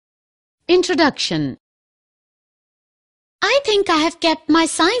Introduction. I think I have kept my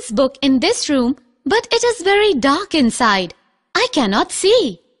science book in this room, but it is very dark inside. I cannot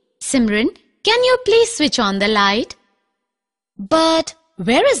see. Simran, can you please switch on the light? But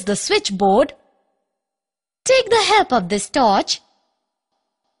where is the switchboard? Take the help of this torch.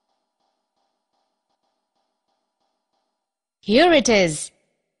 Here it is.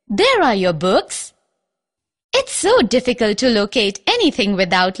 There are your books. It's so difficult to locate anything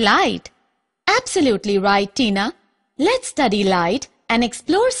without light. Absolutely right, Tina. Let's study light and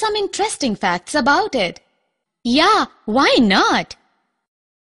explore some interesting facts about it. Yeah, why not?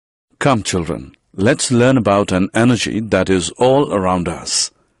 Come, children, let's learn about an energy that is all around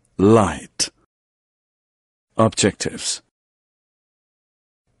us. Light. Objectives.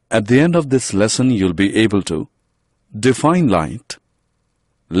 At the end of this lesson, you'll be able to define light,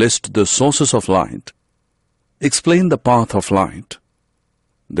 list the sources of light, explain the path of light,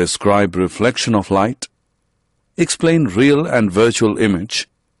 describe reflection of light, explain real and virtual image,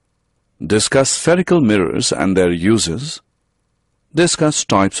 discuss spherical mirrors and their uses, discuss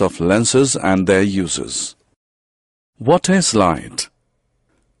types of lenses and their uses. What is light?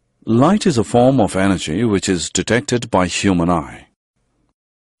 Light is a form of energy which is detected by human eye.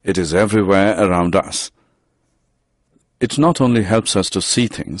 It is everywhere around us. It not only helps us to see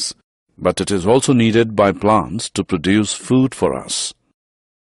things, but it is also needed by plants to produce food for us.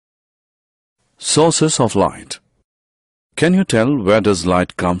 Sources of light. Can you tell where does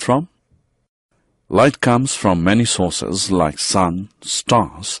light come from? Light comes from many sources like sun,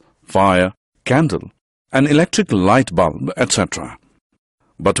 stars, fire, candle, an electric light bulb, etc.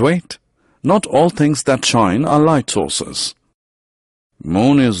 But wait, not all things that shine are light sources.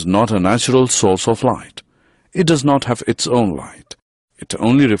 Moon is not a natural source of light. It does not have its own light. It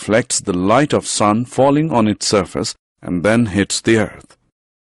only reflects the light of sun falling on its surface and then hits the earth,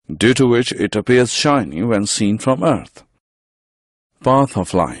 due to which it appears shiny when seen from earth. Path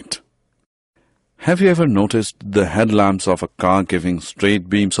of light. Have you ever noticed the headlamps of a car giving straight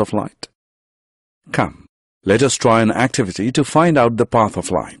beams of light? Come, let us try an activity to find out the path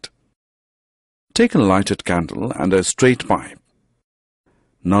of light. Take a lighted candle and a straight pipe.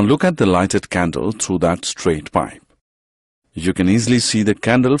 Now look at the lighted candle through that straight pipe. You can easily see the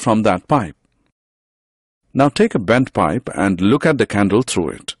candle from that pipe. Now take a bent pipe and look at the candle through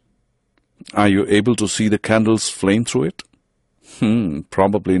it. Are you able to see the candle's flame through it?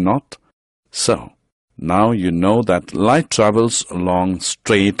 Probably not. So, now you know that light travels along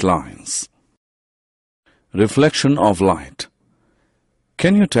straight lines. Reflection of light.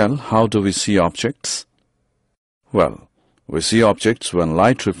 Can you tell how do we see objects? Well, we see objects when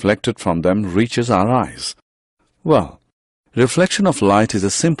light reflected from them reaches our eyes. Well, reflection of light is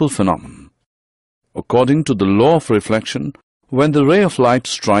a simple phenomenon. According to the law of reflection, when the ray of light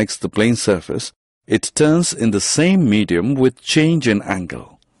strikes the plane surface, it turns in the same medium with change in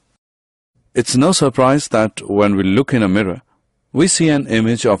angle. It's no surprise that when we look in a mirror, we see an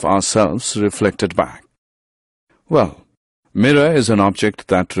image of ourselves reflected back. Well, mirror is an object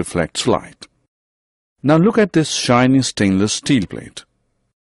that reflects light. Now look at this shiny stainless steel plate.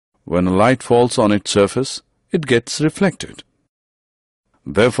 When a light falls on its surface, it gets reflected.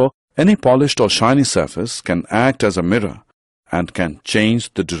 Therefore, any polished or shiny surface can act as a mirror and can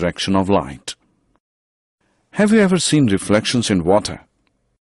change the direction of light. Have you ever seen reflections in water?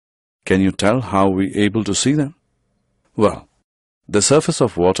 Can you tell how we are able to see them? Well, the surface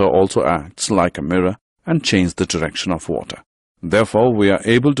of water also acts like a mirror and changes the direction of water. Therefore, we are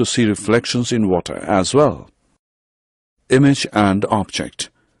able to see reflections in water as well. Image and object.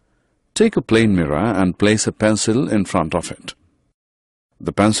 Take a plain mirror and place a pencil in front of it.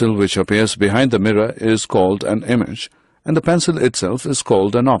 The pencil which appears behind the mirror is called an image, and the pencil itself is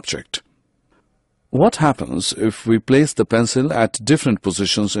called an object. What happens if we place the pencil at different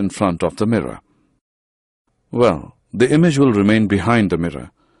positions in front of the mirror? Well, the image will remain behind the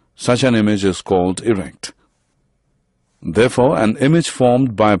mirror. Such an image is called erect. Therefore, an image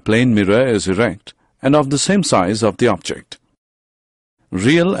formed by a plain mirror is erect and of the same size of the object.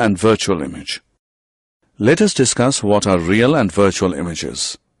 Real and virtual image. Let us discuss what are real and virtual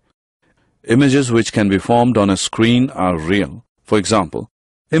images. Images which can be formed on a screen are real. For example,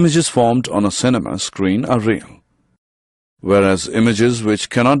 images formed on a cinema screen are real, whereas images which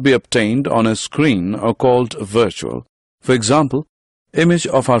cannot be obtained on a screen are called virtual. For example, image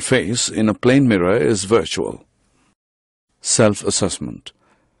of our face in a plain mirror is virtual. Self-assessment.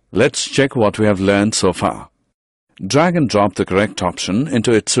 Let's check what we have learned so far. Drag and drop the correct option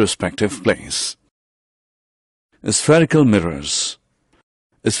into its respective place. Spherical mirrors.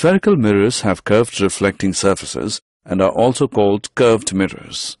 Spherical mirrors have curved reflecting surfaces and are also called curved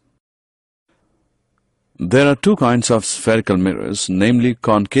mirrors. There are two kinds of spherical mirrors, namely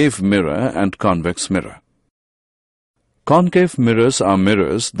concave mirror and convex mirror. Concave mirrors are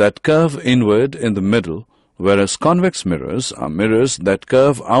mirrors that curve inward in the middle, whereas convex mirrors are mirrors that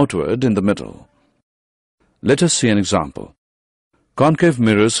curve outward in the middle. Let us see an example. Concave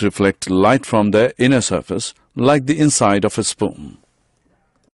mirrors reflect light from their inner surface, like the inside of a spoon.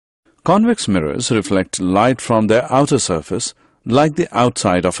 Convex mirrors reflect light from their outer surface, like the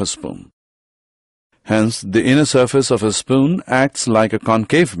outside of a spoon. Hence, the inner surface of a spoon acts like a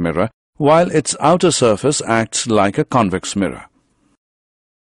concave mirror, while its outer surface acts like a convex mirror.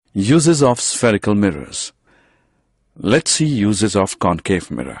 Uses of spherical mirrors. Let's see uses of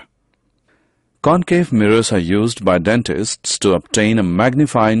concave mirror. Concave mirrors are used by dentists to obtain a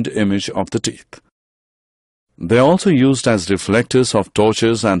magnified image of the teeth. They are also used as reflectors of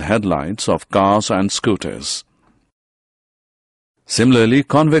torches and headlights of cars and scooters. Similarly,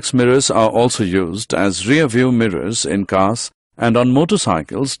 convex mirrors are also used as rear-view mirrors in cars and on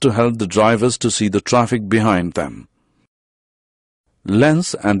motorcycles to help the drivers to see the traffic behind them.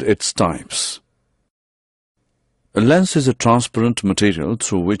 Lens and its types. A lens is a transparent material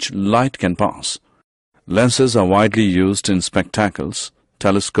through which light can pass. Lenses are widely used in spectacles,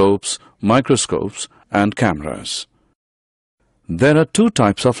 telescopes, microscopes, and cameras. There are two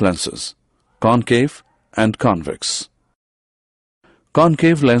types of lenses, concave and convex.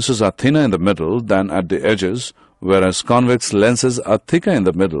 Concave lenses are thinner in the middle than at the edges, whereas convex lenses are thicker in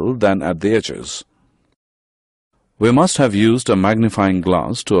the middle than at the edges. We must have used a magnifying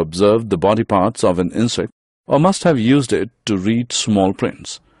glass to observe the body parts of an insect, or must have used it to read small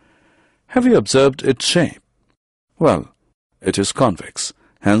prints. Have you observed its shape? Well, it is convex.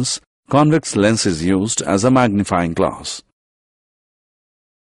 Hence, convex lens is used as a magnifying glass.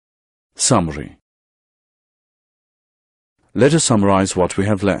 Summary. Let us summarize what we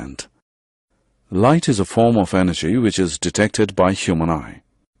have learned. Light is a form of energy which is detected by human eye.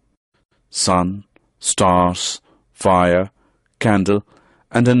 Sun, stars, fire, candle,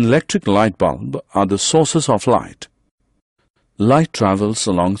 and an electric light bulb are the sources of light. Light travels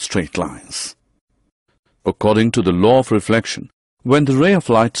along straight lines. According to the law of reflection, when the ray of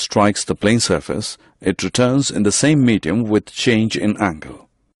light strikes the plane surface, it returns in the same medium with change in angle.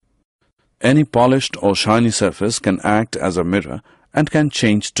 Any polished or shiny surface can act as a mirror and can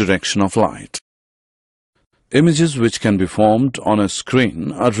change direction of light. Images which can be formed on a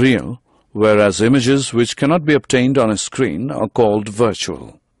screen are real, whereas images which cannot be obtained on a screen are called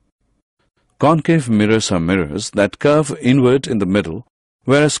virtual. Concave mirrors are mirrors that curve inward in the middle,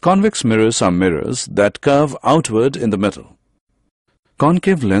 whereas convex mirrors are mirrors that curve outward in the middle.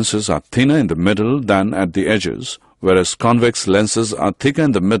 Concave lenses are thinner in the middle than at the edges, whereas convex lenses are thicker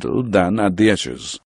in the middle than at the edges.